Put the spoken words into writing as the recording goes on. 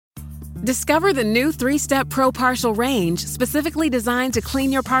Discover the new 3-Step Pro Partial range, specifically designed to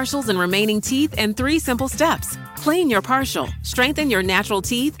clean your partials and remaining teeth in 3 simple steps. Clean your partial, strengthen your natural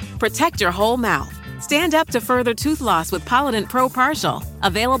teeth, protect your whole mouth. Stand up to further tooth loss with Polident Pro Partial.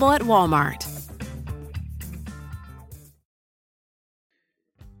 Available at Walmart.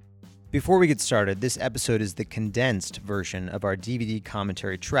 Before we get started, this episode is the condensed version of our DVD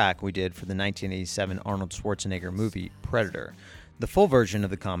commentary track we did for the 1987 Arnold Schwarzenegger movie, Predator. The full version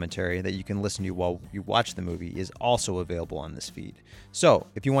of the commentary that you can listen to while you watch the movie is also available on this feed. So,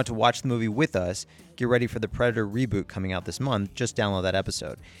 if you want to watch the movie with us, get ready for the Predator reboot coming out this month, just download that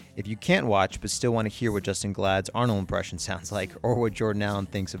episode. If you can't watch but still want to hear what Justin Glad's Arnold impression sounds like, or what Jordan Allen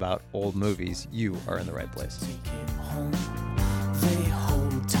thinks about old movies, you are in the right place.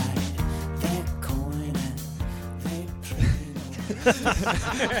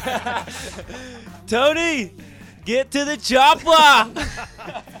 Tony, get to the chopper!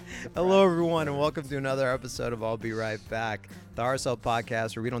 Hello, everyone, and welcome to another episode of I'll Be Right Back, the RSL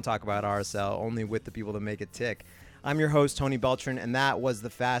podcast where we don't talk about RSL, only with the people that make it tick. I'm your host, Tony Beltran, and that was the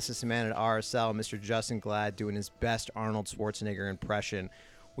fastest man at RSL, Mr. Justin Glad, doing his best Arnold Schwarzenegger impression.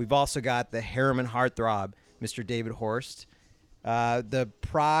 We've also got the Harriman heartthrob, Mr. David Horst, the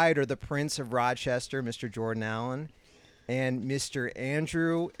pride or the prince of Rochester, Mr. Jordan Allen, and Mr.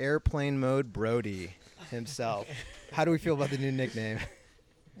 Andrew Airplane Mode Brody himself. How do we feel about the new nickname?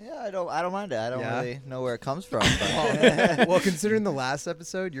 Yeah, I don't mind it. I don't really know where it comes from. Well, considering the last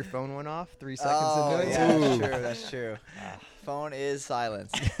episode, your phone went off 3 seconds into it. Yeah, that's true. Phone is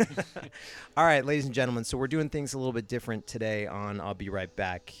silenced. All right, ladies and gentlemen, so we're doing things a little bit different today on I'll Be Right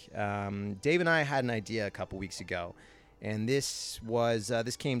Back. Dave and I had an idea a couple weeks ago, and this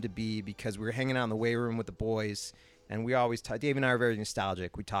came to be because we were hanging out in the weight room with the boys, and we always Dave and I are very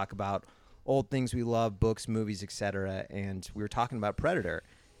nostalgic. We talk about old things we love, books, movies, etc., and we were talking about Predator.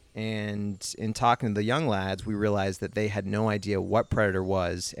 And in talking to the young lads, we realized that they had no idea what Predator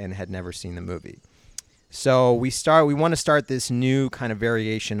was and had never seen the movie. So we want to start this new kind of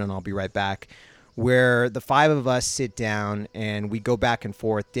variation, and I'll be right back, where the 5 of us sit down and we go back and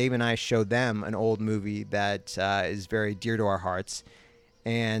forth. Dave and I show them an old movie that is very dear to our hearts,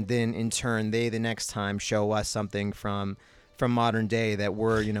 and then in turn, they the next time show us something from modern day that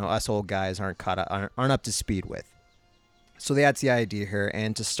we're, us old guys aren't up to speed with. So that's the idea here.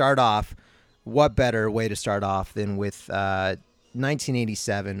 And to start off, what better way to start off than with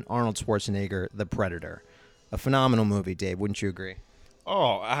 1987 Arnold Schwarzenegger, The Predator. A phenomenal movie, Dave. Wouldn't you agree?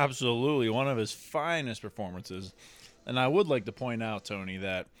 Oh, absolutely. One of his finest performances. And I would like to point out, Tony,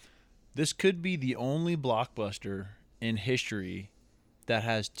 that this could be the only blockbuster in history that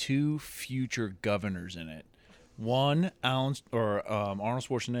has 2 future governors in it. 1, Arnold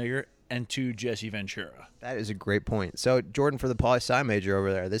Schwarzenegger, and 2, Jesse Ventura. That is a great point. So, Jordan, for the poli-sci major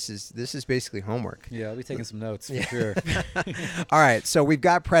over there, this is basically homework. Yeah, I'll be taking some notes for sure. All right, so we've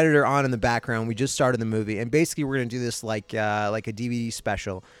got Predator on in the background. We just started the movie, and basically we're going to do this like a DVD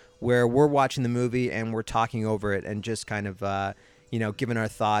special where we're watching the movie and we're talking over it and just kind of, giving our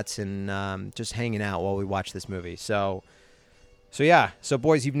thoughts and just hanging out while we watch this movie. So yeah. So,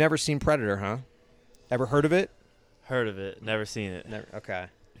 boys, you've never seen Predator, huh? Ever heard of it? Heard of it, never seen it. Never. Okay.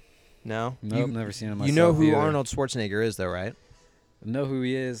 No? Nope, never seen him myself. You know who either. Arnold Schwarzenegger is, though, right? I know who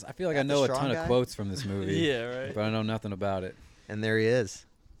he is. I feel like I know a ton of quotes from this movie. Yeah, right. But I know nothing about it. And there he is.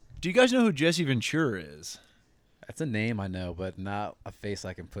 Do you guys know who Jesse Ventura is? That's a name I know, but not a face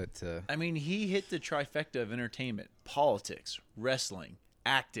I can put to. I mean, he hit the trifecta of entertainment, politics, wrestling,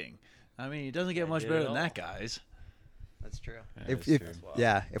 acting. I mean, it doesn't get much better than that, guys. That's true.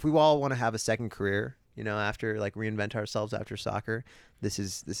 Yeah, If we all want to have a second career, after like reinvent ourselves after soccer, this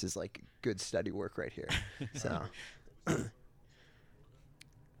is like good study work right here. So,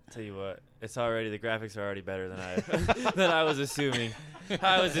 Tell you what, the graphics are already better than I was assuming.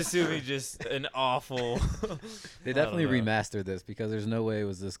 I was assuming just an awful. They definitely remastered this because there's no way it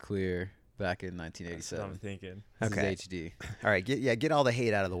was this clear back in 1987. That's what I'm thinking. This Okay. is HD. all right, get all the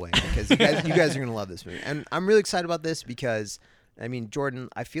hate out of the way because you guys are gonna love this movie, and I'm really excited about this because. I mean, Jordan,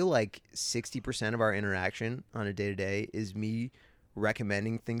 I feel like 60% of our interaction on a day-to-day is me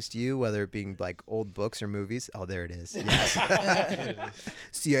recommending things to you, whether it being like old books or movies. Oh, there it is. Yes.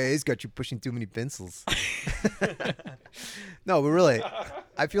 CIA's got you pushing too many pencils. No, but really,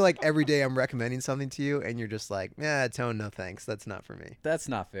 I feel like every day I'm recommending something to you, and you're just like, Tone, no thanks. That's not for me. That's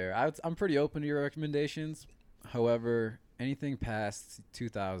not fair. I'm pretty open to your recommendations. However, anything past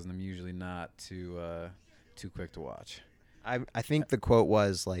 2000, I'm usually not too quick to watch. I think the quote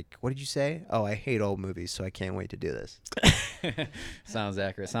was like, what did you say? Oh, I hate old movies, so I can't wait to do this. Sounds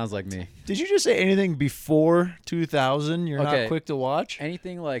accurate. Sounds like me. Did you just say anything before 2000? You're Okay. not quick to watch?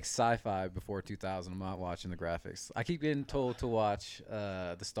 Anything like sci-fi before 2000, I'm not watching the graphics. I keep getting told to watch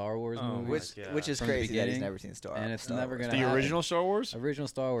the Star Wars Oh, movies. my God. Which is From the crazy that he's beginning, never seen Star and it's Star never Wars. gonna The happen. original Star Wars? Original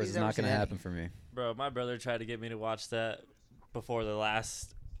Star Wars He's is never not going to seen happen for me. Bro, my brother tried to get me to watch that before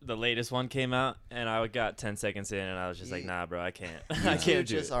the latest one came out, and I got 10 seconds in, and I was just like, nah, bro, I can't. I You can't do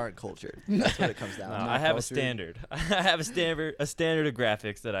just it. aren't cultured. That's what it comes down No, to. I have a cultured. standard. I have a standard of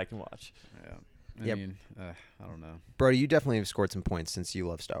graphics that I can watch. Yeah. I Yep. mean, I don't know. Brody, you definitely have scored some points since you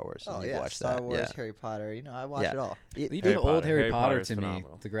love Star Wars. Oh and you've yeah, watched Star that. Wars, Yeah. Harry Potter. I watch Yeah. it all. Even Harry the old Potter. Harry Harry Potter Potter's to me,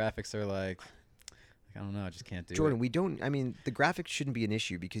 phenomenal. the graphics are like, I don't know, I just can't do Jordan, it. we don't. I mean, the graphics shouldn't be an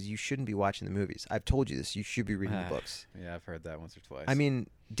issue because you shouldn't be watching the movies. I've told you this. You should be reading the books. Yeah, I've heard that once or twice. I mean,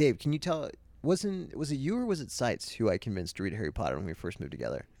 Dave, can you tell? Was it you or was it Seitz who I convinced to read Harry Potter when we first moved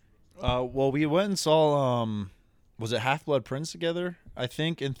together? Well, we went and saw, was it Half-Blood Prince together, I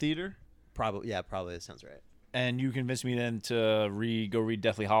think, in theater? Probably. Yeah, probably. That sounds right. And you convinced me then to go read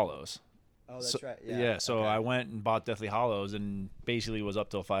Deathly Hallows. Oh, So- so okay. I went and bought Deathly Hallows and basically was up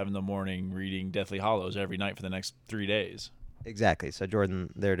till 5 a.m. reading Deathly Hallows every night for the next 3 days. Exactly. So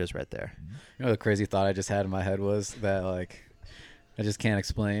Jordan, there it is, right there. you know, the crazy thought I just had in my head was that, like, I just can't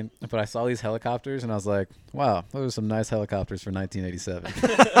explain. But I saw these helicopters, and I was like, wow, those are some nice helicopters for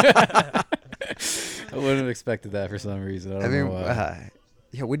 1987. I wouldn't have expected that for some reason. I don't know why.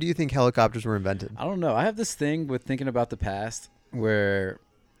 Yeah. When do you think helicopters were invented? I don't know. I have this thing with thinking about the past where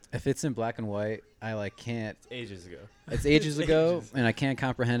if it's in black and white, I like can't. Ages ago. It's ages ago, and I can't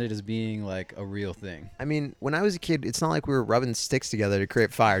comprehend it as being like a real thing. I mean, when I was a kid, it's not like we were rubbing sticks together to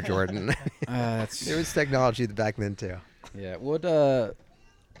create fire, Jordan. That's, There was technology back then too. yeah. What were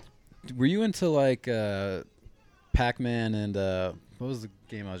you into like Pac-Man and what was the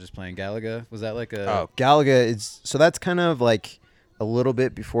game I was just playing? Galaga? Was that like a? Oh, Galaga is so that's kind of like a little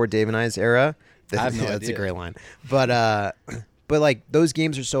bit before Dave and I's era. I have no That's a idea. great line, but like those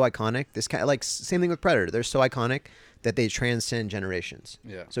games are so iconic. This kind of like same thing with Predator. They're so iconic that they transcend generations.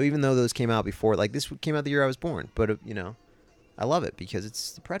 Yeah. So even though those came out before, like this came out the year I was born, but I love it because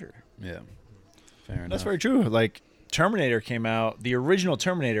it's the Predator. Yeah. Fair enough. That's very true. Like Terminator came out, the original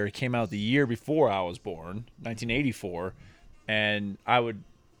Terminator came out the year before I was born, 1984, and I would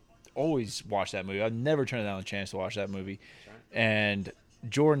always watch that movie. I'd never turn down a chance to watch that movie. And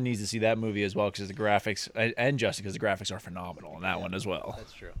Jordan needs to see that movie as well because the graphics, and Justin, because the graphics are phenomenal in that one as well.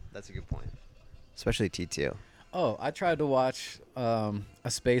 That's true. That's a good point. Especially T2. Oh, I tried to watch A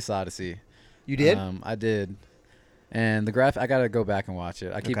Space Odyssey. You did? I did. And the I got to go back and watch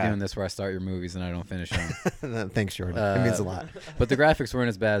it. I keep Okay. doing this where I start your movies and I don't finish them. Thanks, Jordan. It means a lot. But the graphics weren't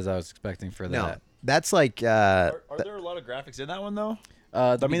as bad as I was expecting for No, that. that's like Are there a lot of graphics in that one, though?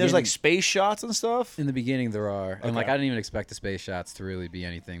 The I mean, there's like beginning- space shots and stuff. in the beginning there are, and like Okay. I didn't even expect the space shots to really be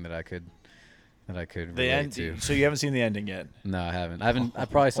anything that I could The relate end. to. So you haven't seen the ending yet. No, I haven't. I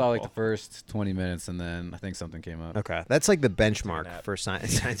probably saw like the first 20 minutes, and then I think something came up. okay. That's like the benchmark nap. for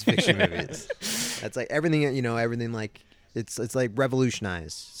science fiction movies. That's like everything. Everything like it's like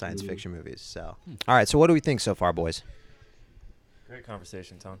revolutionized science fiction movies. So, all right. So what do we think so far, boys, Great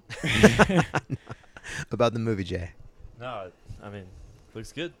conversation, Tom. about the movie, Jay? No, I mean,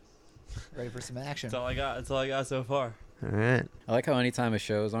 looks good. Ready for some action. That's all I got. That's all I got so far. All right. I like how anytime it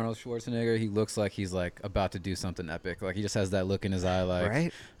shows Arnold Schwarzenegger, he looks like he's like about to do something epic. Like he just has that look in his eye, like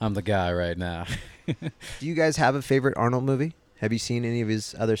Right? I'm the guy right now. Do you guys have a favorite Arnold movie? Have you seen any of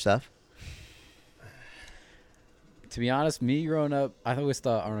his other stuff? To be honest, me growing up, I always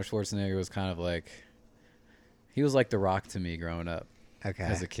thought Arnold Schwarzenegger was kind of like he was like The Rock to me growing up Okay.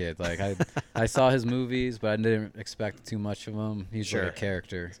 as a kid. Like I saw his movies, but I didn't expect too much of him. He's Sure. like a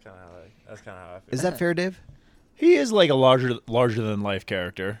character. That's kind of how I feel. Is that fair, Dave? He is like a larger than life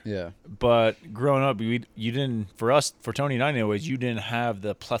character. Yeah. But growing up, you didn't, for us, for Tony and I anyways, you didn't have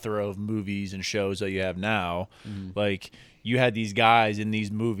the plethora of movies and shows that you have now. Like, you had these guys in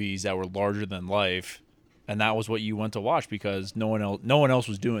these movies that were larger than life, and that was what you went to watch because no one else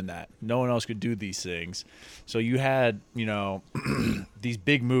was doing that. No one else could do these things. So you had, these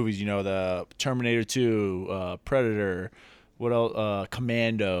big movies, the Terminator 2, Predator, what else,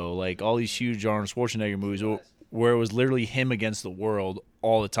 Commando, like all these huge Arnold Schwarzenegger movies where it was literally him against the world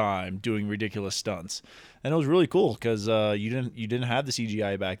all the time doing ridiculous stunts. And it was really cool because you didn't have the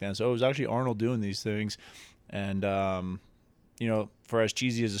CGI back then. So it was actually Arnold doing these things. And, for as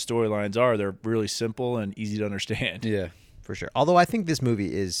cheesy as the storylines are, they're really simple and easy to understand. Yeah. For sure. Although I think this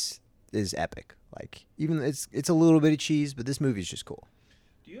movie is epic. Like even it's a little bit of cheese, but this movie is just cool.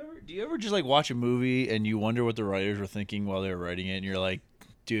 Do you ever just like watch a movie and you wonder what the writers were thinking while they were writing it, and you're like,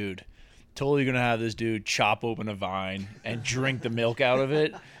 dude, totally gonna have this dude chop open a vine and drink the milk out of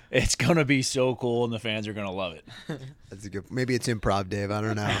it. It's gonna be so cool, and the fans are gonna love it. That's a good. Maybe it's improv, Dave. I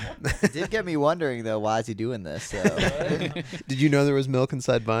don't know. It did get me wondering though, why is he doing this? So. Did you know there was milk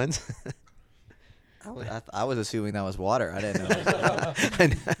inside vines? I was assuming that was water. I didn't know.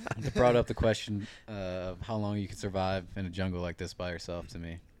 It brought up the question of how long you could survive in a jungle like this by yourself to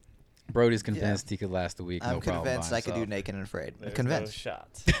me. Brody's convinced he could last a week. I'm no problem convinced by I could do himself. Naked and Afraid. I'm There's convinced. no shot.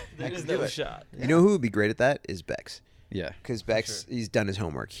 I There's can do no it. shot. You know who would be great at that is Bex. Yeah. Because Bex, he's done his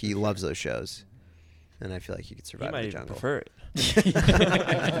homework. He loves those shows, and I feel like he could He survive might the even jungle. prefer it.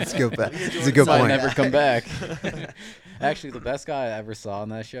 Let's go back. That's a good Might point. never come back. Actually, the best guy I ever saw on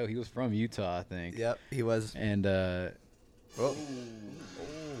that show, he was from Utah, I think. Yep, he was. And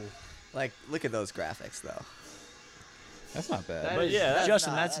Like, look at those graphics though. that's not bad. But yeah,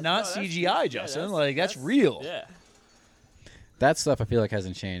 Justin, that's not CGI, Justin. Like that's real. Yeah, That stuff I feel like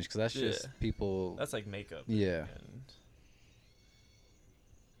hasn't changed because that's Yeah. just people. that's like makeup. Yeah.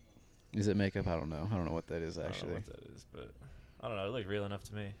 And Is it makeup? I don't know. I don't know what that is I don't know actually. what that is, but I don't know. It looked real enough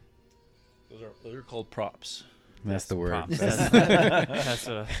to me. Those are called props. That's the word. Props. That's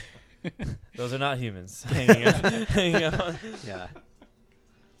what those are not humans hanging out. Yeah.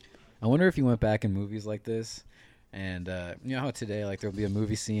 I wonder if you went back in movies like this, and you know how today like there'll be a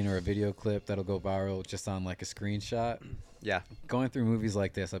movie scene or a video clip that'll go viral just on like a screenshot. Yeah. Going through movies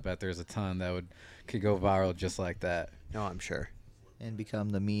like this, I bet there's a ton that could go viral just like that. No, I'm sure. And become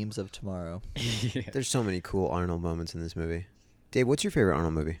the memes of tomorrow. Yeah. There's so many cool Arnold moments in this movie. Dave, what's your favorite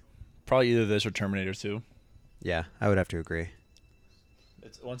Arnold movie? Probably either this or Terminator 2. Yeah, I would have to agree.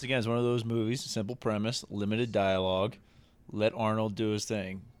 It's one of those movies, simple premise, limited dialogue. Let Arnold do his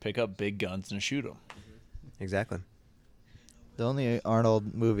thing. Pick up big guns and shoot them. Exactly. The only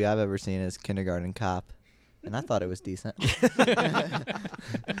Arnold movie I've ever seen is Kindergarten Cop, and I thought it was decent. I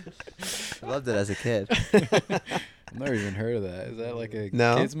loved it as a kid. I've never even heard of that. Is that like a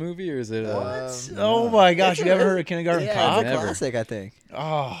No. kids movie or is it? Oh my gosh, you haven't heard of Kindergarten Yeah, Cop? it's a Never. classic, I think.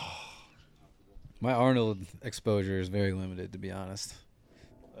 Oh. My Arnold exposure is very limited, to be honest.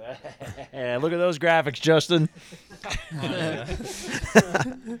 Yeah, look at those graphics, Justin.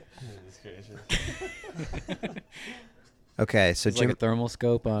 Okay, so It's Jim. like a thermal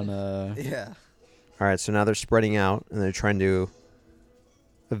scope on. Yeah. All right, so now they're spreading out and they're trying to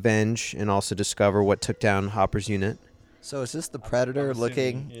avenge and also discover what took down Hopper's unit. So is this the Predator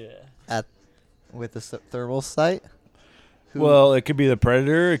looking Yeah. at with the thermal sight? Well, it could be the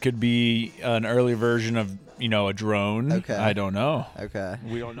Predator. It could be an early version of, a drone. Okay. I don't know. Okay.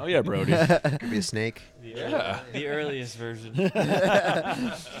 We don't know yet, Brody. Could be a snake. The earliest version.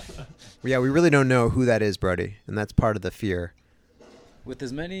 Yeah, we really don't know who that is, Brody, and that's part of the fear. With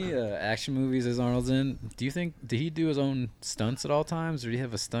as many action movies as Arnold's in, do you think did he do his own stunts at all times, or did he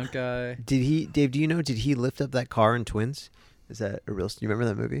have a stunt guy? Did he, Dave? Do you know? Did he lift up that car in Twins? Is that a real? Do you remember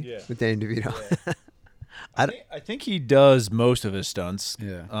that movie? Yeah. With Danny DeVito. I think he does most of his stunts.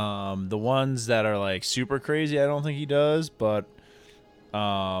 Yeah. The ones that are like super crazy, I don't think he does. But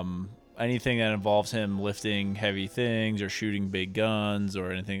anything that involves him lifting heavy things or shooting big guns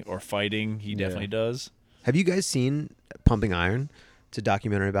or anything or fighting, he definitely does. Have you guys seen Pumping Iron? It's a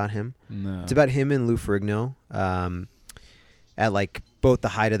documentary about him. No. It's about him and Lou Ferrigno at like both the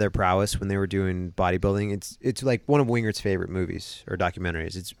height of their prowess when they were doing bodybuilding. It's like one of Wingert's favorite movies or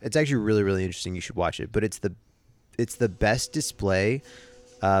documentaries. It's actually really, really interesting. You should watch it. But it's the best display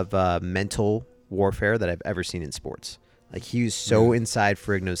of mental warfare that I've ever seen in sports. Like he was so inside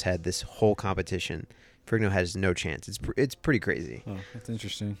Ferrigno's head this whole competition. Ferrigno has no chance. It's pretty crazy. Oh, that's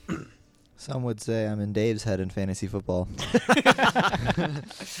interesting. Some would say I'm in Dave's head in fantasy football.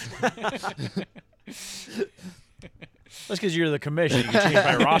 That's because you're the commission. You can change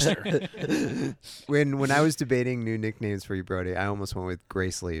my roster. When I was debating new nicknames for you, Brody, I almost went with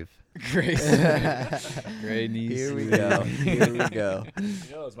Gray Sleeve. Great. Great knees. Here we go. Here we go.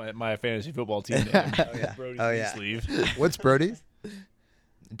 It's my fantasy football team name. Brody's Oh, knee yeah. sleeve. What's Brody's?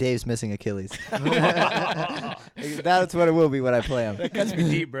 Dave's missing Achilles. That's what it will be when I play him. That cuts me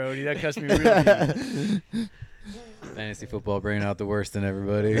deep, Brody. That cuts me really deep. Fantasy football bringing out the worst in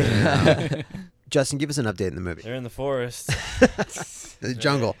everybody. Justin, give us an update in the movie. They're in the forest. The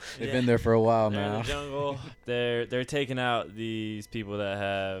jungle. They've Yeah. been there for a while They're in now. the jungle. They're taking out these people that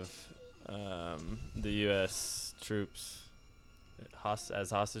have the U.S. troops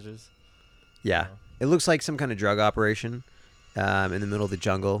as hostages. Yeah. It looks like some kind of drug operation in the middle of the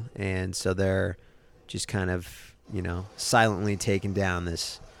jungle. And so they're just kind of, silently taking down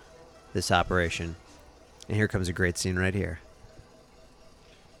this operation. And here comes a great scene right here.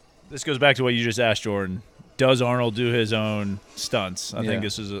 This goes back to what you just asked, Jordan. Does Arnold do his own stunts? I think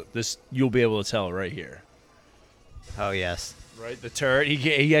this you'll be able to tell right here. Oh yes. Right, the turret.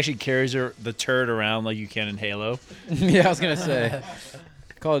 He actually carries the turret around like you can in Halo. Yeah, I was gonna say.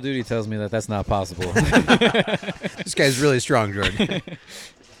 Call of Duty tells me that that's not possible. This guy's really strong, Jordan.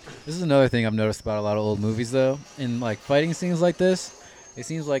 This is another thing I've noticed about a lot of old movies, though. In like fighting scenes like this, it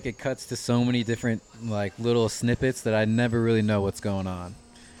seems like it cuts to so many different like little snippets that I never really know what's going on.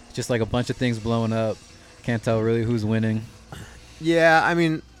 Just like a bunch of things blowing up. Can't tell really who's winning. Yeah, I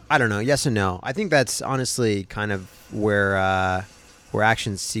mean, I don't know. Yes and no. I think that's honestly kind of where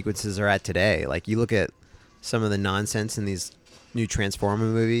action sequences are at today. Like you look at some of the nonsense in these new Transformer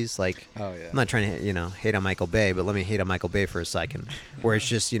movies. Like, Oh yeah. I'm not trying to hate on Michael Bay, but let me hate on Michael Bay for a second. Where it's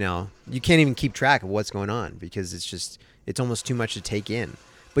just you can't even keep track of what's going on because it's almost too much to take in.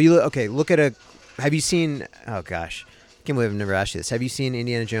 But look at have you seen? Oh gosh, I can't believe I've never asked you this. Have you seen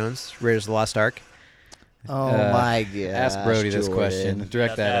Indiana Jones: Raiders of the Lost Ark? Oh my god! Ask Brody this Jordan. question.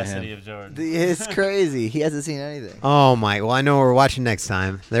 Direct that at Audacity him. of Jordan. It's crazy. He hasn't seen anything. Oh my! Well, I know what we're watching next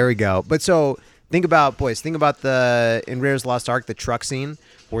time. There we go. But so think about the in Raiders of the Lost Ark, the truck scene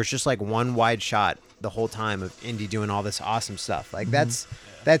where it's just like one wide shot the whole time of Indy doing all this awesome stuff. Like that's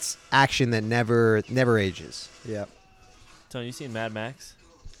action that never ages. Yep. Tony, you seen Mad Max?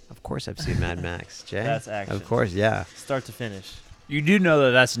 Of course, I've seen Mad Max. Jay, That's action. Of course, yeah. Start to finish. You do know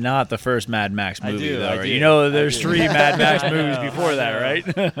that that's not the first Mad Max movie, do, though, I right? do. You know there's I do. 3 Mad Max I movies know, before I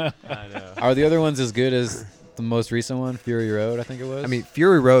that, know. right? I know. Are the other ones as good as the most recent one, Fury Road? I think it was. I mean,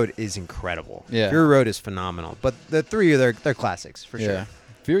 Fury Road is incredible. Yeah. Fury Road is phenomenal. But the three they're classics for sure.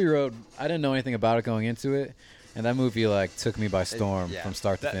 Fury Road. I didn't know anything about it going into it, and that movie like took me by storm yeah. from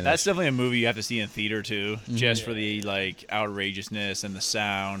start to finish. That's definitely a movie you have to see in theater too, just for the like outrageousness and the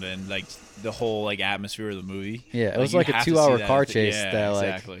sound and like the whole like atmosphere of the movie. Yeah, it was you like a have to 2-hour see car at the- chase yeah, that like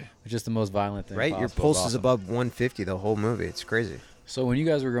exactly. was just the most violent thing. Right? Your possible. It was pulse is awesome. above 150 the whole movie. It's crazy. So when you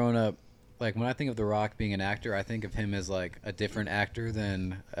guys were growing up, like when I think of The Rock being an actor, I think of him as like a different actor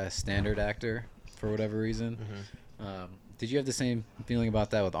than a standard actor for whatever reason. Did you have the same feeling about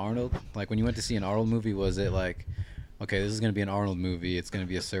that with Arnold? Like when you went to see an Arnold movie, was it like, okay, this is going to be an Arnold movie. It's going to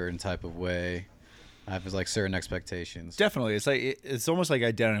be a certain type of way. I have like certain expectations. Definitely, it's like it's almost like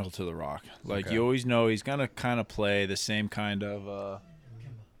identical to The Rock. Like Okay. you always know he's gonna kind of play the same kind of.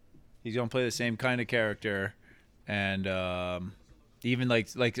 He's gonna play the same kind of character, and even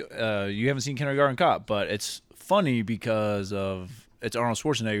like you haven't seen Kindergarten Cop, but it's funny because it's Arnold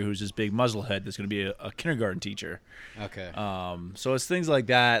Schwarzenegger who's this big muzzlehead that's gonna be a kindergarten teacher. Okay. So it's things like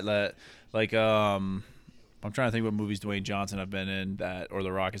that like I'm trying to think what movies Dwayne Johnson have been in or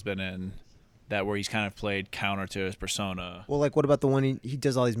The Rock has been in. That where he's kind of played counter to his persona. Well, like what about the one he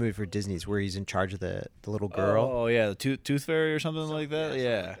does all these movies for Disney's where he's in charge of the little girl? Oh yeah, the Tooth Fairy or something like that.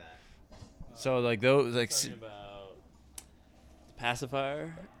 Yeah. So like those like Talking about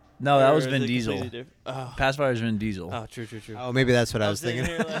Pacifier? no, that Or was is Vin it Diesel. completely different? Oh. Pacifier's Vin Diesel. Oh, true. Oh, maybe that's what I was sitting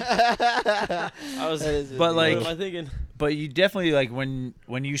thinking. here like- I was, But, like- what am I thinking? But you definitely like when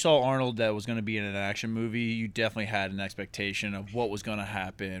you saw Arnold that was going to be in an action movie, you definitely had an expectation of what was going to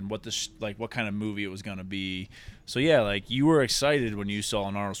happen, what kind of movie it was going to be. So yeah, like you were excited when you saw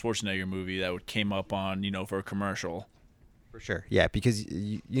an Arnold Schwarzenegger movie that came up on for a commercial. For sure. Yeah, because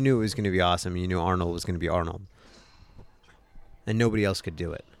you knew it was going to be awesome. You knew Arnold was going to be Arnold. And nobody else could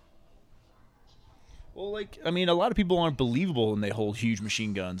do it. Well, like, I mean, a lot of people aren't believable when they hold huge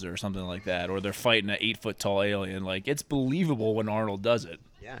machine guns or something like that, or they're fighting an 8-foot-tall alien. Like, it's believable when Arnold does it.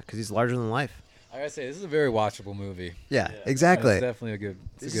 Yeah, because he's larger than life. I gotta say, this is a very watchable movie. Yeah, exactly. It's definitely a good.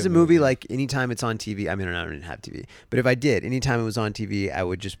 This is a movie like anytime it's on TV. I mean, I don't have TV, but if I did, anytime it was on TV, I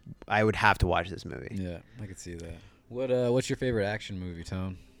would have to watch this movie. Yeah, I could see that. What's your favorite action movie,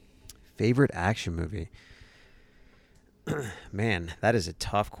 Tone? Favorite action movie? Man, that is a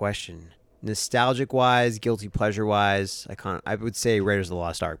tough question. Nostalgic wise, guilty pleasure wise, I would say Raiders of the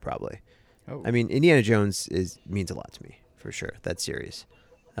Lost Ark probably. Oh, I mean, Indiana Jones means a lot to me for sure. That's serious.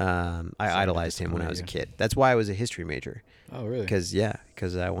 I idolized him when I was a kid. That's why I was a history major. oh really? Because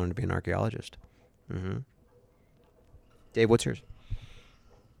I wanted to be an archaeologist. Dave, what's yours?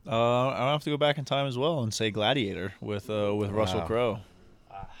 I'll have to go back in time as well and say Gladiator with Russell Wow. Crowe.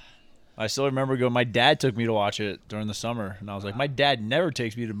 I still remember my dad took me to watch it during the summer, and I was like, my dad never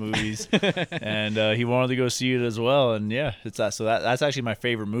takes me to movies, and he wanted to go see it as well, and yeah, it's that. So that's actually my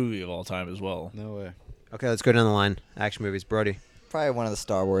favorite movie of all time as well. No way. Okay, let's go down the line. Action movies, Brody. Probably one of the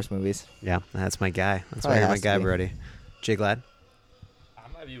Star Wars movies. Yeah, that's my guy. That's Probably why you're my has to guy, be. Brody. Jay Glad. I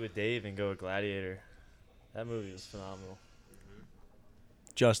might be with Dave and go with Gladiator. That movie was phenomenal.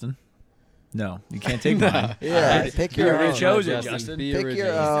 Justin. No, you can't take mine. Yeah, pick your already own. chose it, Justin. Justin. Be Pick your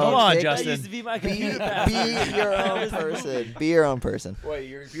original. own. Come on, Take- Justin. That used to be my Be, computer password. be your own person. Be your own person.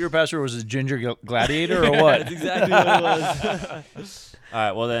 Wait, your password was a ginger gladiator or what? That's exactly what it was. All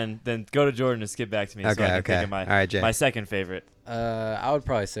right, well then go to Jordan and skip back to me. So I Okay, can okay. think of my, All right, Jay. my second favorite. I would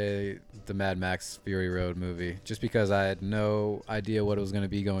probably say the Mad Max Fury Road movie, just because I had no idea what it was going to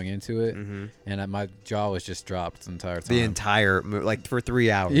be going into it, and my jaw was just dropped the entire time. The entire like for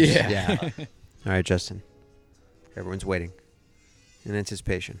 3 hours. Yeah. All right, Justin. Everyone's waiting in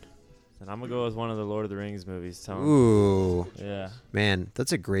anticipation. And I'm gonna go with one of the Lord of the Rings movies. Tone. Ooh, Yeah. man,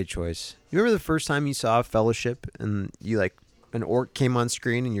 that's a great choice. You remember the first time you saw Fellowship and you like an orc came on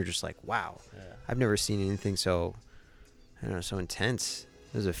screen and you're just like, wow, Yeah. I've never seen anything so, I don't know, so intense.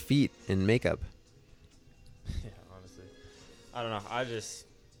 It was a feat in makeup. Yeah, honestly. I don't know.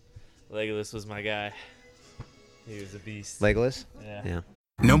 Legolas was my guy. He was a beast. Legolas? Yeah. Yeah.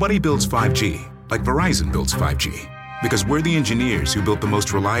 Nobody builds 5G like Verizon builds 5G. Because we're the engineers who built the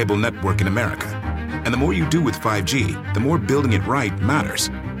most reliable network in America. And the more you do with 5G, the more building it right matters.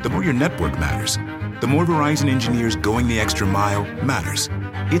 The more your network matters. The more Verizon engineers going the extra mile matters.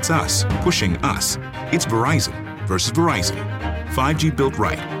 It's us pushing us. It's Verizon versus Verizon. 5G built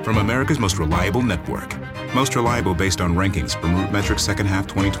right from America's most reliable network. Most reliable based on rankings from RootMetrics second half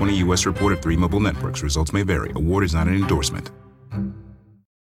 2020 U.S. report of 3 mobile networks. Results may vary. Award is not an endorsement.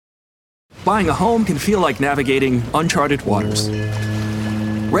 Buying a home can feel like navigating uncharted waters.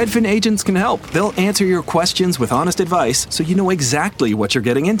 Redfin agents can help. They'll answer your questions with honest advice so you know exactly what you're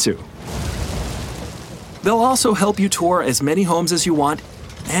getting into. They'll also help you tour as many homes as you want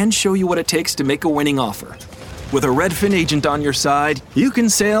and show you what it takes to make a winning offer. With a Redfin agent on your side, you can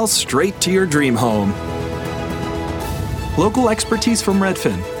sail straight to your dream home. Local expertise from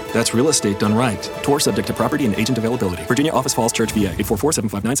Redfin. That's real estate done right. Tour subject to property and agent availability. Virginia Office Falls Church, VA.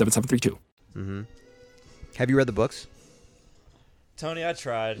 844-759-7732. Mm-hmm. Have you read the books? Tony, I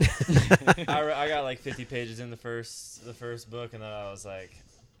tried. I got like 50 pages in the first book, and then I was like,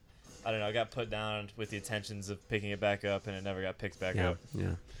 I don't know. I got put down with the intentions of picking it back up, and it never got picked back up.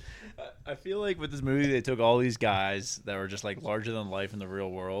 Yeah. I feel like with this movie, they took all these guys that were just like larger than life in the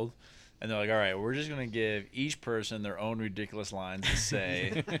real world, and they're like, all right, we're just going to give each person their own ridiculous lines to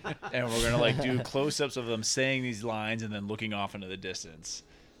say, and we're going to like do close-ups of them saying these lines and then looking off into the distance,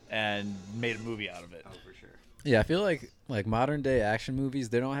 and made a movie out of it. Oh, for sure. Yeah, I feel like modern day action movies,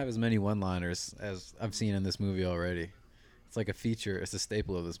 they don't have as many one-liners as I've seen in this movie already. It's like a feature. It's a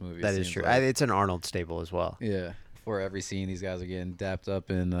staple of this movie. That is true. It's an Arnold staple as well. Yeah. For every scene, these guys are getting dapped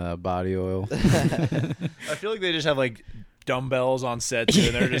up in body oil. I feel like they just have like dumbbells on set too,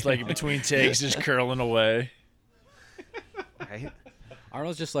 and they're just like between takes, just curling away. Right?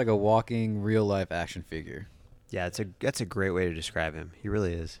 Arnold's just like a walking real life action figure. Yeah, that's a great way to describe him. He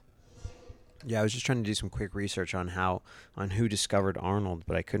really is. Yeah, I was just trying to do some quick research on who discovered Arnold,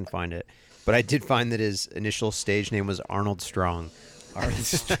 but I couldn't find it. But I did find that his initial stage name was Arnold Strong. Arnold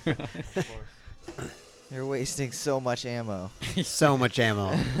Strong. You're wasting so much ammo. So much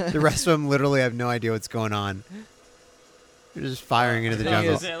ammo. The rest of them literally have no idea what's going on. They're just firing into the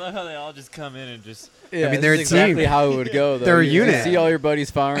jungle. I love how they all just come in and just. Yeah, I mean, they're a this is exactly team. how it would go. Though. They're a You unit. see all your buddies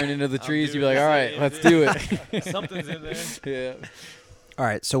firing into the trees. You'd be like, all right, let's do it. Something's in there. Yeah. All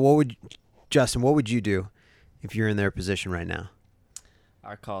right, so Justin, what would you do if you're in their position right now?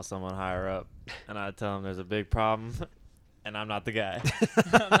 I call someone higher up, and I tell them there's a big problem, and I'm not the guy.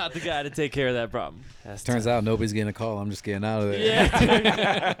 I'm not the guy to take care of that problem. Turns out nobody's getting a call. I'm just getting out of there.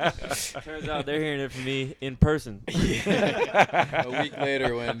 Yeah. Turns out they're hearing it from me in person. A week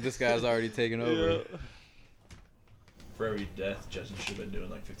later, when this guy's already taken over. For every death, Justin should have been doing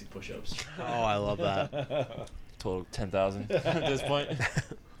like 50 push-ups. Oh, I love that. Total 10,000 at this point.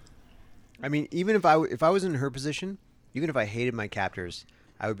 I mean, even if I was in her position, even if I hated my captors,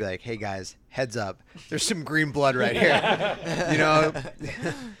 I would be like, "Hey guys, heads up! There's some green blood right here." You know,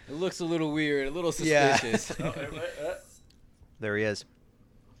 It looks a little weird, a little Yeah. suspicious. there he is.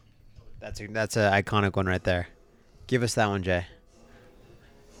 That's an iconic one right there. Give us that one, Jay.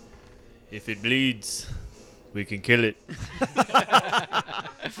 If it bleeds, we can kill it.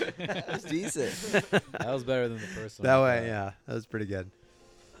 That's decent. That was better than the first one. That way, yeah, that was pretty good.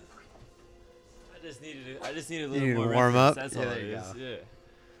 I just needed a You little need to more warm reference. up? That's Yeah, all there it you is. go. Yeah.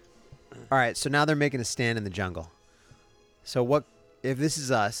 All right, so now they're making a stand in the jungle. So what if this is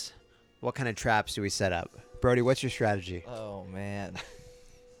us? What kind of traps do we set up? Brody, what's your strategy? Oh man.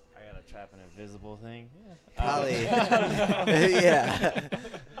 I gotta trap an invisible thing. Probably. Yeah.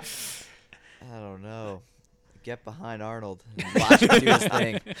 I don't know. Get behind Arnold and watch him do his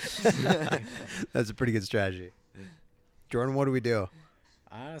thing. That's a pretty good strategy. Jordan, what do we do?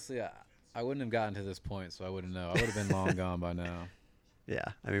 Honestly, I wouldn't have gotten to this point, so I wouldn't know. I would have been long gone by now. Yeah,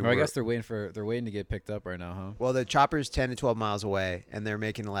 I mean, Or I guess they're waiting to get picked up right now, huh? well, the chopper's 10 to 12 miles away, and they're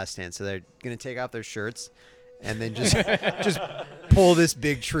making the last stand, so they're gonna take off their shirts, and then just pull this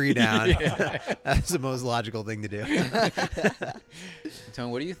big tree down. That's the most logical thing to do.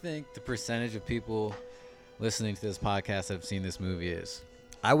 Tone, what do you think the percentage of people listening to this podcast that have seen this movie is?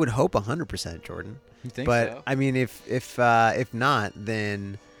 I would hope 100%, Jordan. You think But so? I mean, if not,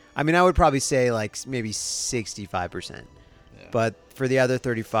 then I mean, I would probably say like maybe 65%. But for the other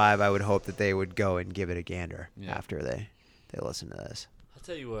 35, I would hope that they would go and give it a gander after they listen to this. I'll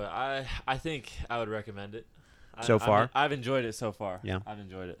tell you what, I think I would recommend it. So far? I've enjoyed it so far. Yeah. I've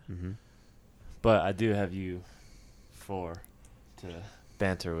enjoyed it. Mm-hmm. But I do have you four to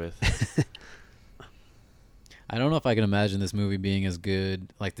banter with. I don't know if I can imagine this movie being as good,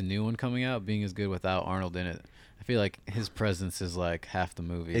 like the new one coming out, being as good without Arnold in it. I feel like his presence is like half the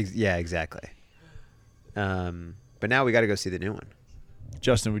movie. Yeah, exactly. But now we got to go see the new one.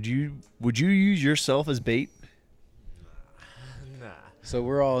 Justin, would you use yourself as bait? Nah. So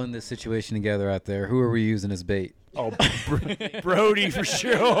we're all in this situation together out there. Who are we using as bait? Oh, Brody for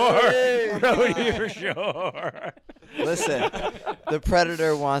sure. Brody for sure. Listen, the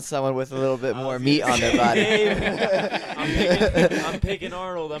Predator wants someone with a little bit more meat on their body. I'm picking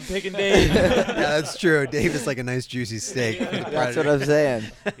Arnold. I'm picking Dave. Yeah, that's true. Dave is like a nice juicy steak. That's what I'm saying.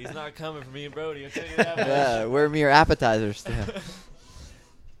 He's not coming for me and Brody. I'll tell you that much. Yeah, we're mere appetizers to him.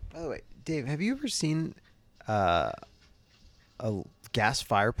 By the way, Dave, have you ever seen a gas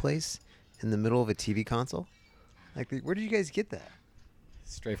fireplace in the middle of a TV console? Like, where did you guys get that?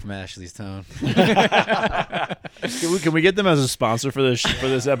 Straight from Ashley's Tone. Can we get them as a sponsor for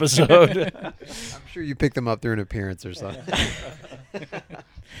this episode? I'm sure you picked them up through an appearance or something. I'm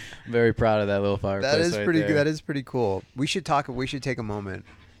very proud of that little fireplace. That is right pretty there. good. That is pretty cool. We should take a moment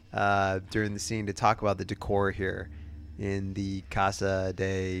during the scene to talk about the decor here in the Casa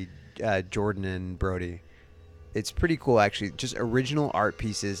de Jordan and Brody. It's pretty cool, actually. Just original art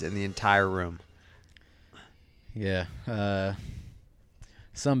pieces in the entire room. Yeah.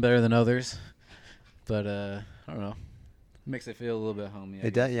 Some better than others, but I don't know. Makes it feel a little bit homey. I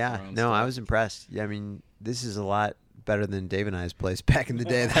It does, guess, yeah. our own No, I stuff. was impressed. Yeah, I mean, this is a lot better than Dave and I's place back in the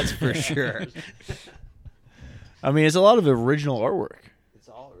day. That's for sure. I mean, it's a lot of original artwork. It's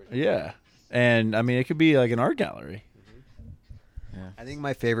all original. Yeah, and I mean, it could be like an art gallery. Yeah. I think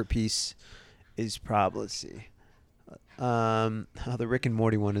my favorite piece is probably, let's see. The Rick and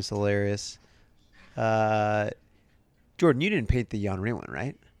Morty one is hilarious. Jordan, you didn't paint the Henri one,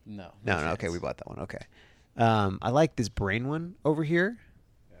 right? No. No. Okay, we bought that one. Okay. I like this brain one over here.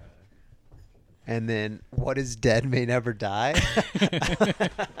 And then, what is dead may never die. What's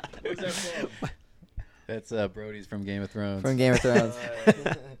that from? That's Brody's from Game of Thrones. From Game of Thrones.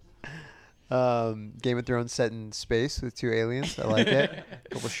 Game of Thrones set in space with two aliens. I like it. A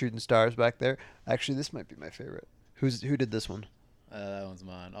couple shooting stars back there. Actually, this might be my favorite. Who did this one? That one's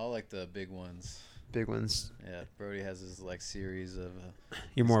mine. All like the big ones. Big ones. Yeah, Brody has his like series of.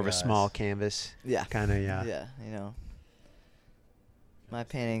 You're more of a guys. small canvas. Yeah. Kind of, yeah. Yeah, you know. My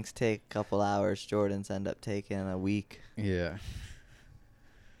paintings take a couple hours. Jordan's end up taking a week. Yeah.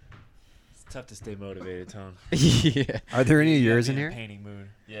 It's tough to stay motivated, Tone. Yeah. Are there any of You gotta yours be in a here? Painting mood.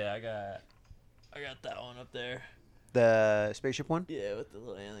 Yeah, I got that one up there. The spaceship one? Yeah, with the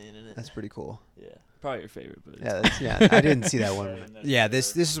little alien in it. That's pretty cool. Yeah, probably your favorite, but Yeah, I didn't see that one. Yeah,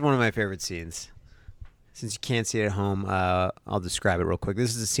 this is one of my favorite scenes. Since you can't see it at home, I'll describe it real quick.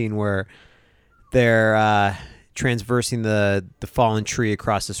 This is a scene where they're transversing the fallen tree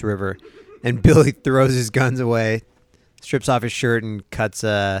across this river, and Billy throws his guns away, strips off his shirt, and cuts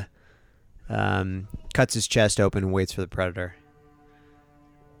his chest open and waits for the predator.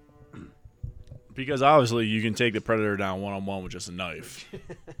 Because obviously you can take the predator down one-on-one with just a knife.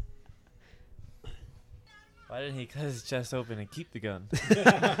 why didn't he cut his chest open and keep the gun?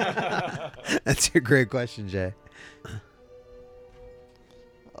 That's a great question, Jay.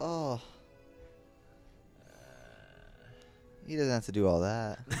 Oh. He doesn't have to do all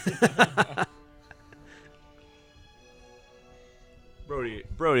that. Brody,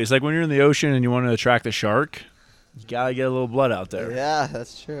 it's like when you're in the ocean and you want to attract a shark, you gotta get a little blood out there. Yeah,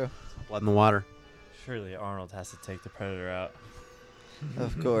 that's true. Blood in the water. Surely Arnold has to take the predator out.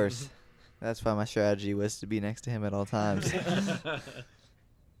 Of course. That's why my strategy was to be next to him at all times.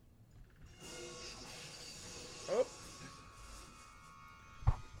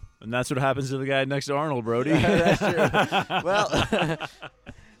 And that's what happens to the guy next to Arnold, Brody. That's true. Well,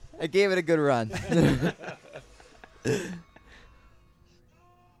 I gave it a good run.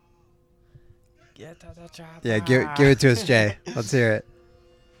 Get to the chopper. Yeah, give it to us, Jay. Let's hear it.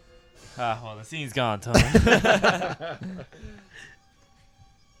 Well, the scene's gone, Tony.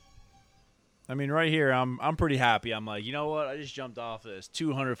 I mean, right here, I'm pretty happy. I'm like, you know what? I just jumped off this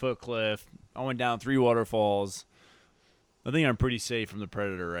 200-foot cliff. I went down 3 waterfalls. I think I'm pretty safe from the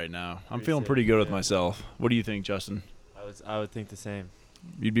predator right now. I'm feeling pretty good with myself. What do you think, Justin? I would think the same.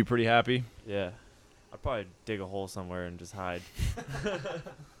 You'd be pretty happy? Yeah. I'd probably dig a hole somewhere and just hide.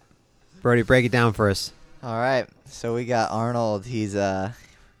 Brody, break it down for us. All right, so we got Arnold. He's got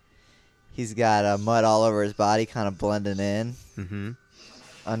mud all over his body, kind of blending in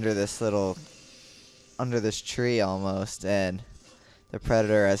under this tree almost, and the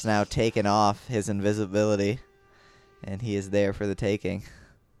predator has now taken off his invisibility, and he is there for the taking.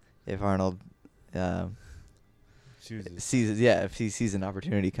 If Arnold if he sees an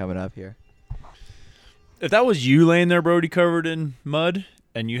opportunity coming up here. If that was you laying there, Brody, covered in mud,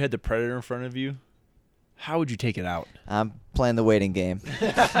 and you had the predator in front of you, how would you take it out? I'm playing the waiting game.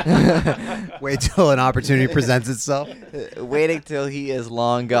 Wait till an opportunity presents itself. Waiting till he is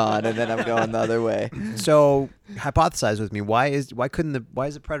long gone, and then I'm going the other way. So, hypothesize with me. Why is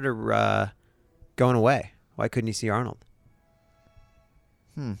the predator going away? Why couldn't he see Arnold?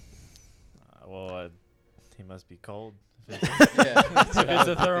 He must be cold. If it's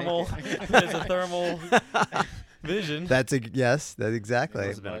a thermal vision. That's exactly. It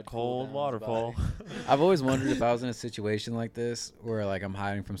must have been a cold waterfall. I've always wondered if I was in a situation like this where like I'm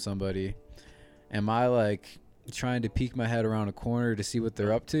hiding from somebody, am I like trying to peek my head around a corner to see what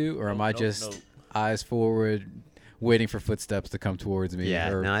they're up to, or am I just eyes forward waiting for footsteps to come towards me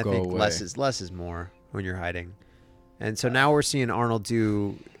or I go think away? less is more when you're hiding. And so now we're seeing Arnold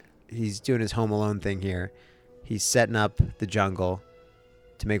he's doing his Home Alone thing here. He's setting up the jungle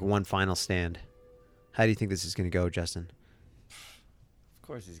to make one final stand. How do you think this is going to go, Justin? Of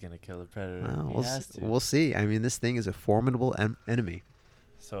course he's going to kill the predator. Well, we'll see. I mean, this thing is a formidable enemy.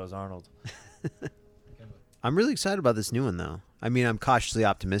 So is Arnold. I'm really excited about this new one, though. I mean, I'm cautiously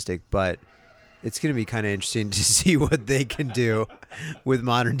optimistic, but it's going to be kind of interesting to see what they can do with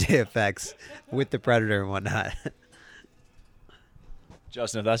modern-day effects with the predator and whatnot.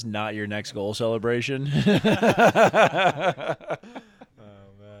 Justin, if that's not your next goal celebration.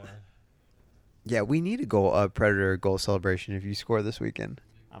 Yeah, we need a predator goal celebration if you score this weekend.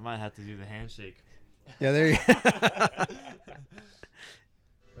 I might have to do the handshake. Yeah, there you go.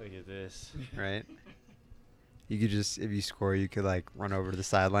 Look at this. Right? You could just, if you score, you could like run over to the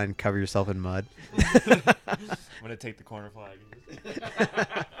sideline, cover yourself in mud. I'm going to take the corner flag.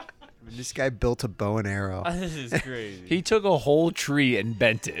 I mean, this guy built a bow and arrow. This is crazy. He took a whole tree and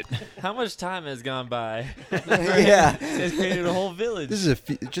bent it. How much time has gone by? Yeah. He's created a whole village. This is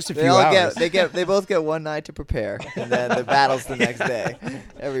just a few hours. They both get one night to prepare, and then the battle's the next day.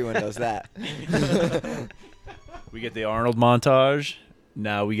 Everyone knows that. We get the Arnold montage.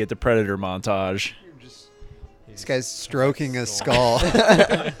 Now we get the Predator montage. This guy's stroking a skull.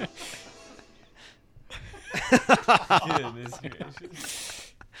 Goodness gracious.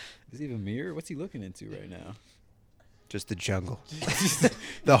 Is he even a mirror? What's he looking into right now? Just the jungle.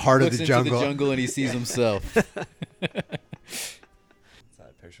 The heart of the jungle. Looks into the jungle and he sees himself. That's how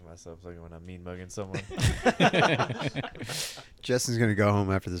I picture myself looking when I'm mean mugging someone. Justin's going to go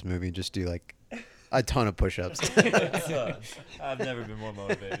home after this movie and just do like a ton of push-ups. I've never been more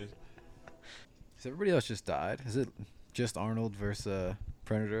motivated. Has everybody else just died? Is it just Arnold versus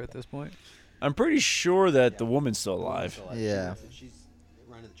Predator at this point? I'm pretty sure that the woman's still alive. Yeah. She's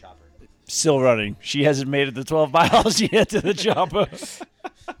running the chopper. Still running. She hasn't made it the 12 miles yet to the chopper.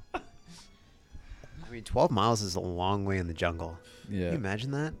 I mean, 12 miles is a long way in the jungle. Yeah. Can you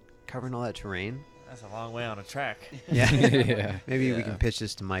imagine that? Covering all that terrain? That's a long way on a track. Yeah. Yeah. Maybe we can pitch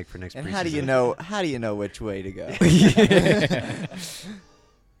this to Mike for next And preseason. how do you know which way to go?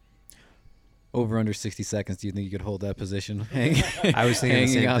 Over under 60 seconds, do you think you could hold that position? I was thinking the hanging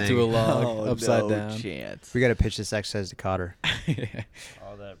same onto thing. a log, upside down. Chance. We got to pitch this exercise to Cotter.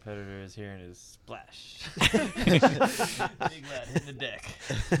 All that predator is hearing is splash. Big lad hitting the deck.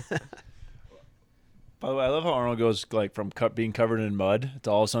 By the way, I love how Arnold goes like from being covered in mud to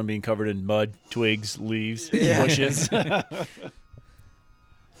all of a sudden being covered in mud, twigs, leaves, bushes.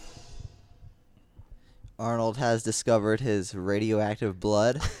 Arnold has discovered his radioactive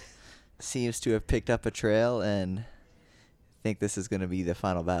blood. Seems to have picked up a trail, and I think this is going to be the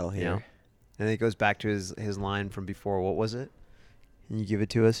final battle here. Yeah. And it goes back to his line from before. What was it? Can you give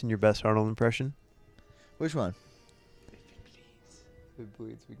it to us in your best Arnold impression? Which one? If it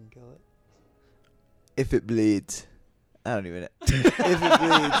bleeds, we can kill it. If it bleeds. I don't even know. If it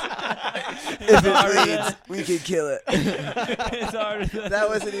bleeds. If it bleeds, we can kill it. It's harder than That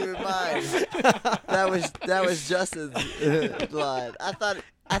wasn't even mine. That was Justin's line. I thought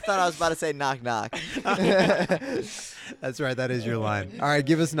I was about to say knock knock. That's right. That is your line. All right,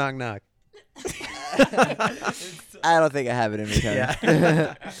 give us knock knock. I don't think I have it in me. Tony.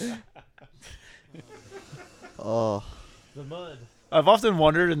 Yeah. Oh. the mud. I've often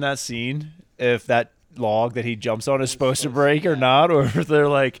wondered in that scene if that log that he jumps on is supposed to break or not, or if they're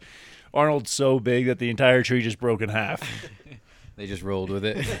like, Arnold's so big that the entire tree just broke in half. They just rolled with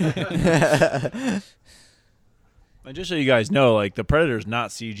it. And just so you guys know, like, the Predator's not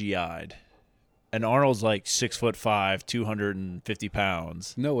CGI'd. And Arnold's like 6'5", 250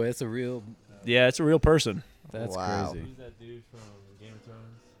 pounds. No way, it's a real. Yeah, it's a real person. That's Wow. crazy. Who's that dude from Game of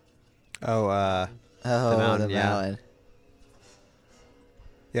Thrones? Oh, Oh, mountain, the yeah. mountain.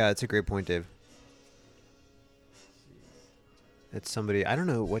 yeah, it's a great point, Dave. It's somebody, I don't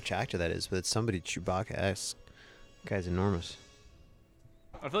know which actor that is, but it's somebody Chewbacca-esque. Guy's enormous.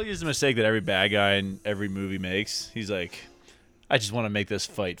 I feel like it's a mistake that every bad guy in every movie makes. He's like, I just want to make this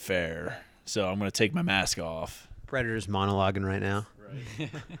fight fair, so I'm going to take my mask off. Predator's monologuing right now. Right.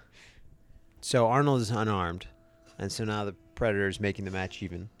 So Arnold is unarmed, and so now the Predator's making the match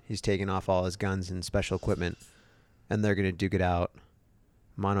even. He's taking off all his guns and special equipment, and they're going to duke it out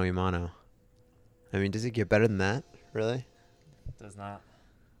mano a mano. I mean, does it get better than that? Really? Does not.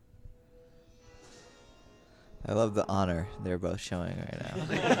 I love the honor they're both showing right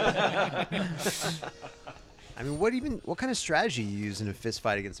now. I mean, what kind of strategy you use in a fist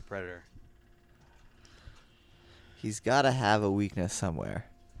fight against a Predator? He's got to have a weakness somewhere.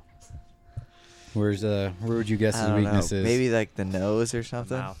 Where would you guess I his don't weakness know. is? Maybe like the nose or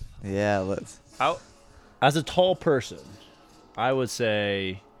something. Mouth. Yeah, let's. As a tall person, I would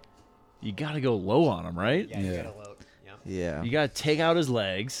say you got to go low on him, right? Yeah. Yeah. You got to take out his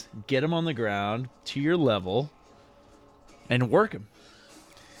legs, get him on the ground to your level, and work him.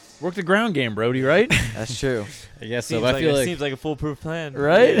 Work the ground game, Brody, right? That's true. I guess so. Seems But like, I feel it like seems like a foolproof plan.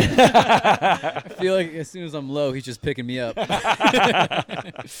 Right? I feel like as soon as I'm low, he's just picking me up.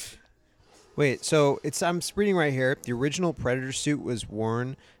 Wait, so I'm reading right here. The original Predator suit was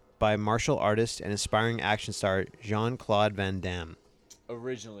worn by martial artist and aspiring action star Jean-Claude Van Damme.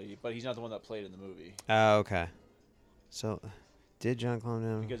 Originally, but he's not the one that played in the movie Oh, okay. So, did Jean-Claude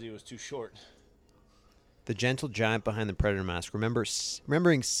Van Damme? because he was too short. The gentle giant behind the Predator mask. Remembering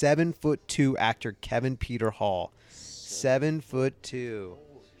 7'2" actor Kevin Peter Hall. 7'2".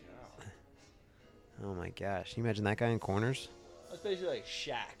 Oh my gosh! Can you imagine that guy in corners? That's basically like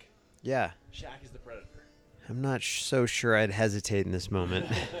Shaq. Yeah. Shaq is the Predator. I'm not so sure I'd hesitate in this moment.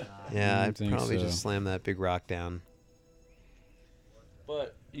 Yeah, I I'd think probably so. just slam that big rock down.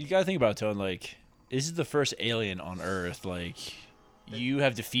 But you gotta think about it, Tone. Like, this is the first alien on Earth. Like, you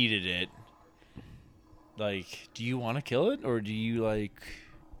have defeated it. Like, do you want to kill it, or do you like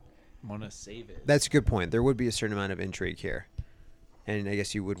want to save it? That's a good point. There would be a certain amount of intrigue here, and I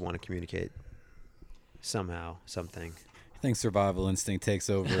guess you would want to communicate somehow, something. I think survival instinct takes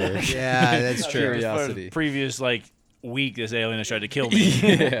over. Yeah, that's true. Curiosity. Previous week, this alien has tried to kill me.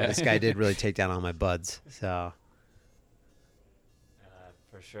 This guy did really take down all my buds. So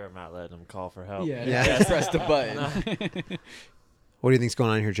For sure, I'm not letting him call for help. Yeah. Press the button. what do you think's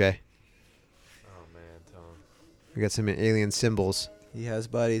going on here, Jay? Oh man, Tom. We got some alien symbols. He has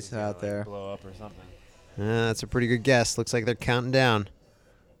buddies out Like, there. blow up or something. That's a pretty good guess. Looks like they're counting down.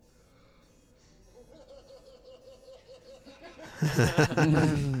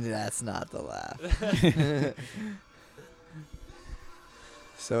 That's not the laugh.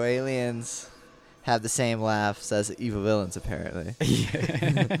 So aliens have the same laughs as evil villains, apparently.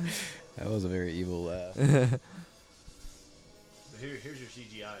 That was a very evil laugh. Here's your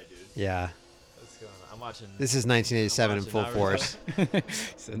CGI, dude. Yeah. What's going on? I'm watching. This is 1987 in full Naruto. force.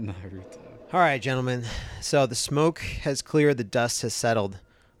 Said Naruto. All right, gentlemen. So the smoke has cleared, the dust has settled.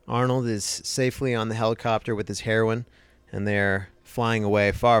 Arnold is safely on the helicopter with his heroine, and they're flying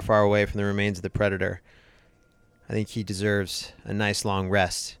away, far, far away from the remains of the Predator. I think he deserves a nice long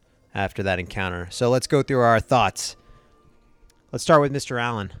rest after that encounter. So let's go through our thoughts. Let's start with Mr.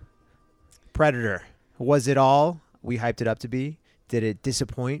 Allen. Predator. Was it all we hyped it up to be? Did it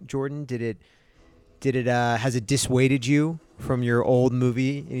disappoint, Jordan? Has it dissuaded you from your old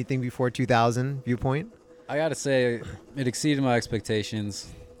movie, anything before 2000 viewpoint? I gotta say, it exceeded my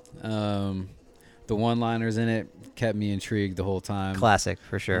expectations. The one-liners in it kept me intrigued the whole time. Classic,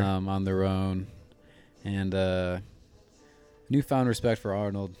 for sure. On their own, and newfound respect for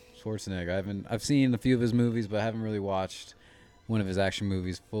Arnold Schwarzenegger. I've seen a few of his movies, but I haven't really watched one of his action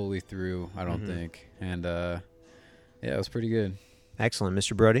movies fully through. I don't think, and yeah, it was pretty good. Excellent.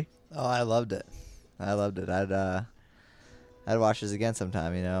 Mr. Brody? Oh, I loved it. I'd watch this again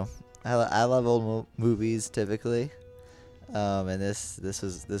sometime. You know, I love old movies typically, and this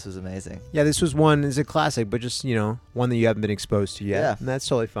was amazing. Yeah, this was one is a classic, but just one that you haven't been exposed to yet. Yeah. And that's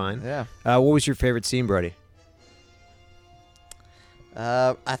totally fine. Yeah. What was your favorite scene, Brody?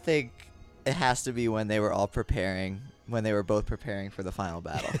 I think it has to be when they were both preparing for the final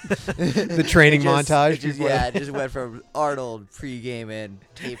battle. The training montage. It just went from Arnold pre-gaming,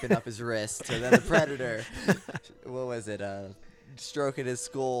 taping up his wrist, to then the Predator. What was it? Stroking his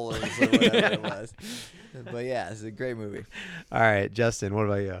skull or whatever it was. But yeah, it's a great movie. All right, Justin, what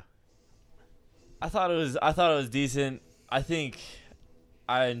about you? I thought it was decent. I think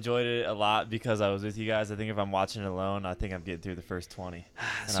I enjoyed it a lot because I was with you guys. I think if I'm watching it alone, I think I'm getting through the first 20.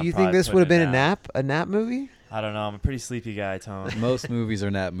 So you think this would have been a nap movie? I don't know. I'm a pretty sleepy guy, Tone. Most movies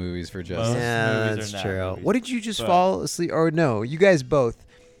are nap movies for Justin. Yeah, that's true. What did you just fall asleep? Or no, you guys both.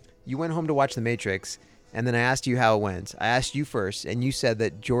 You went home to watch The Matrix, and then I asked you how it went. I asked you first, and you said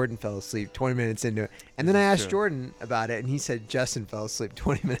that Jordan fell asleep 20 minutes into it. And then I asked Jordan about it, and he said Justin fell asleep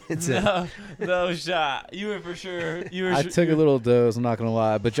 20 minutes in. No shot. You were for sure. I took a little doze, I'm not going to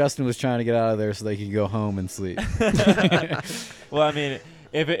lie, but Justin was trying to get out of there so they could go home and sleep. Well, I mean,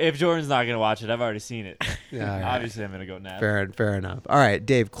 if Jordan's not going to watch it, I've already seen it. Yeah, obviously, I'm going to go nap. Fair enough. All right,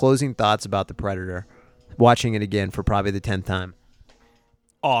 Dave, closing thoughts about The Predator. Watching it again for probably the 10th time.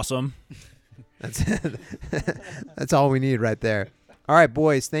 Awesome. That's all we need right there. All right,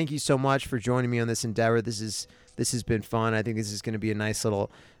 boys, thank you so much for joining me on this endeavor. This has been fun. I think this is going to be a nice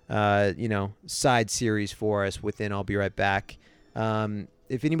little side series for us within I'll Be Right Back.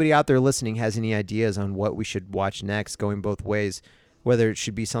 If anybody out there listening has any ideas on what we should watch next, going both ways, whether it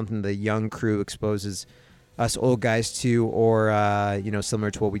should be something the young crew exposes us old guys to, or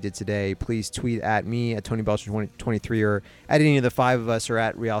similar to what we did today, please tweet at me at Tony Belcher 23 or at any of the five of us, or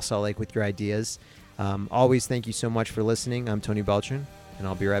at Real Salt Lake with your ideas. Always thank you so much for listening. I'm Tony Belcher, and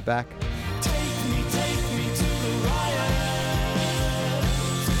I'll be right back.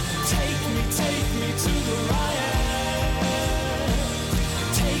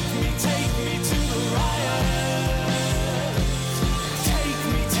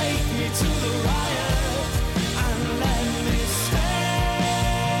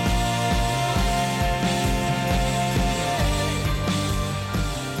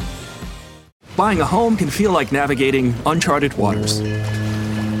 Buying a home can feel like navigating uncharted waters.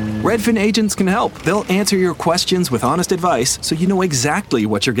 Redfin agents can help. They'll answer your questions with honest advice so you know exactly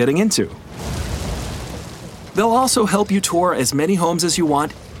what you're getting into. They'll also help you tour as many homes as you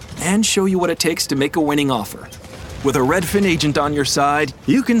want and show you what it takes to make a winning offer. With a Redfin agent on your side,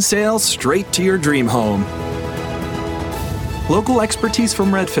 you can sail straight to your dream home. Local expertise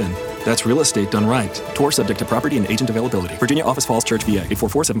from Redfin. That's real estate done right. Tour subject to property and agent availability. Virginia Office Falls Church, VA,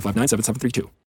 844-759-7732.